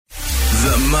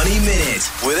The Money Minute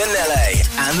with Anele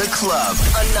and the Club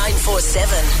on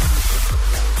 947.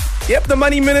 Yep, the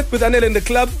Money Minute with Anele and the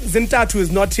Club. Zintatu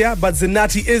is not here, but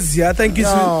Zinati is here. Thank you.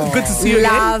 Good to see you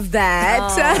again. Love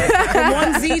that. From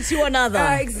one Z to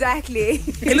another. Exactly.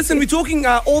 Hey, listen, we're talking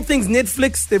all things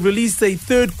Netflix. They've released a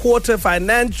third quarter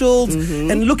financials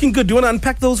and looking good. Do you want to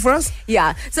unpack those for us?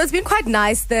 Yeah, so it's been quite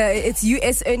nice. It's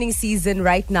US earnings season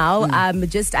right now. I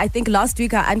think last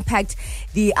week I unpacked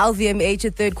the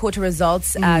LVMH third quarter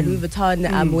results, Louis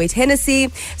Vuitton, Moet Hennessy.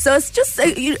 So it's just,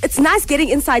 it's nice getting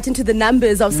insight into the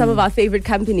numbers of some of our favorite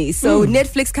companies. So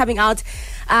Netflix coming out,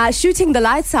 shooting the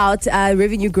lights out,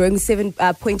 revenue growing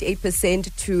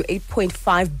 7.8% to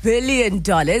 $8.5 billion.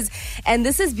 And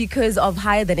this is because of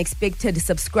higher than expected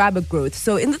subscriber growth.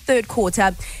 So in the third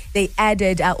quarter, they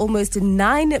added almost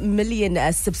 9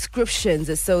 million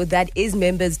subscriptions. So that is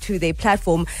members to their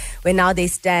platform, where now they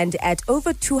stand at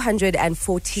over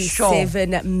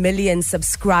 247 million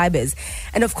subscribers.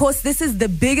 And of course, this is the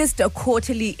biggest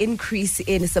quarterly increase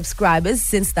in subscribers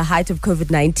since the height of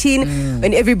COVID-19,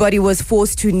 when everybody was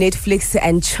forced to Netflix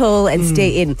and chill and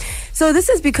stay in. So this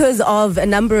is because of a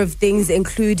number of things,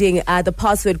 including the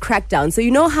password crackdown. So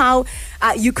you know how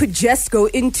you could just go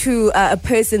into a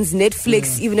person's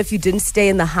Netflix even if you didn't stay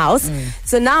in the house.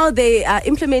 So now they are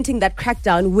implementing that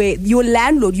crackdown where your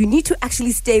landlord, you need to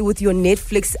actually stay with your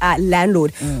Netflix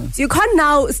landlord. So you can't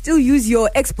now still use your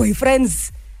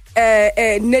ex-boyfriend's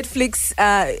Netflix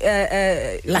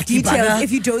details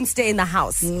if you don't stay in the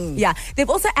house. Yeah, they've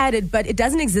also added, but it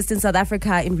doesn't exist in South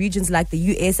Africa, in regions like the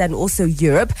US and also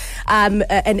Europe,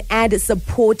 an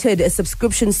ad-supported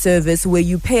subscription service where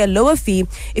you pay a lower fee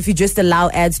if you just allow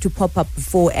ads to pop up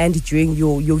before and during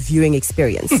your viewing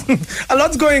experience. A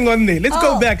lot's going on there. Let's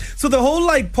go back. So the whole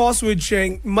password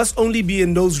sharing must only be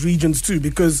in those regions too,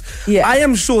 because I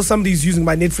am sure somebody's using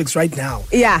my Netflix right now.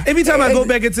 Yeah. Every time I go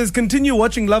back, it says continue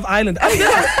watching Love Island. When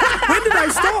did I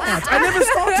start? I never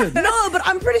started. No, but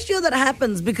I'm pretty sure that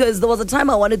happens because there was a time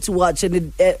I wanted to watch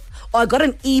and I got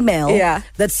an email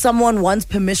that someone wants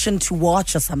permission to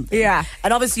watch or something. Yeah.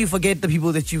 And obviously you forget the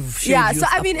people that you've shared. Yeah, so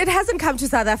I mean, it hasn't come to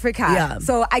South Africa. Yeah.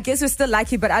 So I guess we're still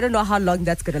lucky, but I don't know how long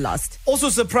that's going to last. Also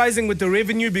surprising with the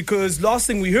revenue, because last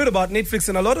thing we heard about Netflix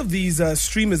and a lot of these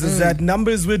streamers is that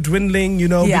numbers were dwindling,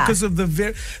 because of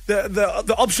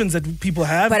the options that people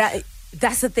have. But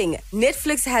that's the thing.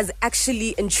 Netflix has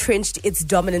actually entrenched its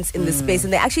dominance in the space,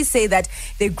 and they actually say that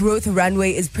their growth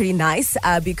runway is pretty nice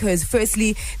because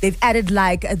firstly, they've added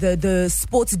the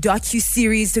sports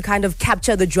docu-series to kind of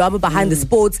capture the drama behind the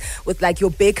sports with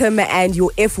your Beckham and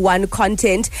your F1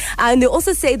 content. And they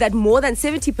also say that more than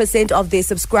 70% of their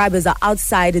subscribers are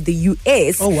outside the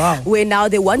US. Oh, wow. Where now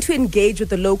they want to engage with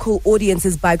the local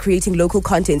audiences by creating local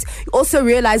content. You also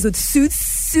realize with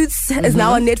Suits is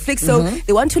now on Netflix, so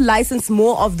they want to license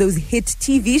more of those hit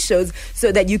TV shows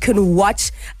so that you can watch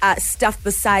stuff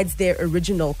besides their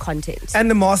original content.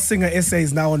 And The Masked Singer SA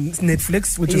is now on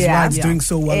Netflix, which is why it's doing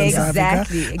so well in South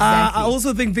Africa. Exactly. I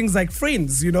also think things like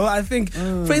Friends, I think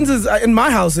Friends is, in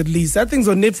my house at least, that thing's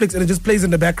on Netflix and it just plays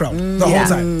in the background the whole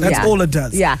time. That's all it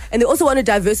does. Yeah, and they also want to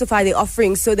diversify their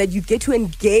offerings so that you get to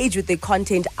engage with their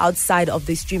content outside of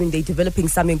the streaming. They're developing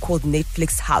something called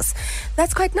Netflix House.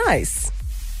 That's quite nice.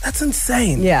 That's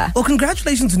insane. Yeah. Well,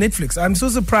 congratulations to Netflix. I'm so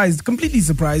surprised, completely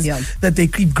surprised that they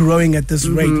keep growing at this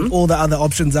rate with all the other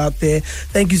options out there.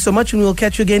 Thank you so much, and we'll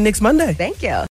catch you again next Monday. Thank you.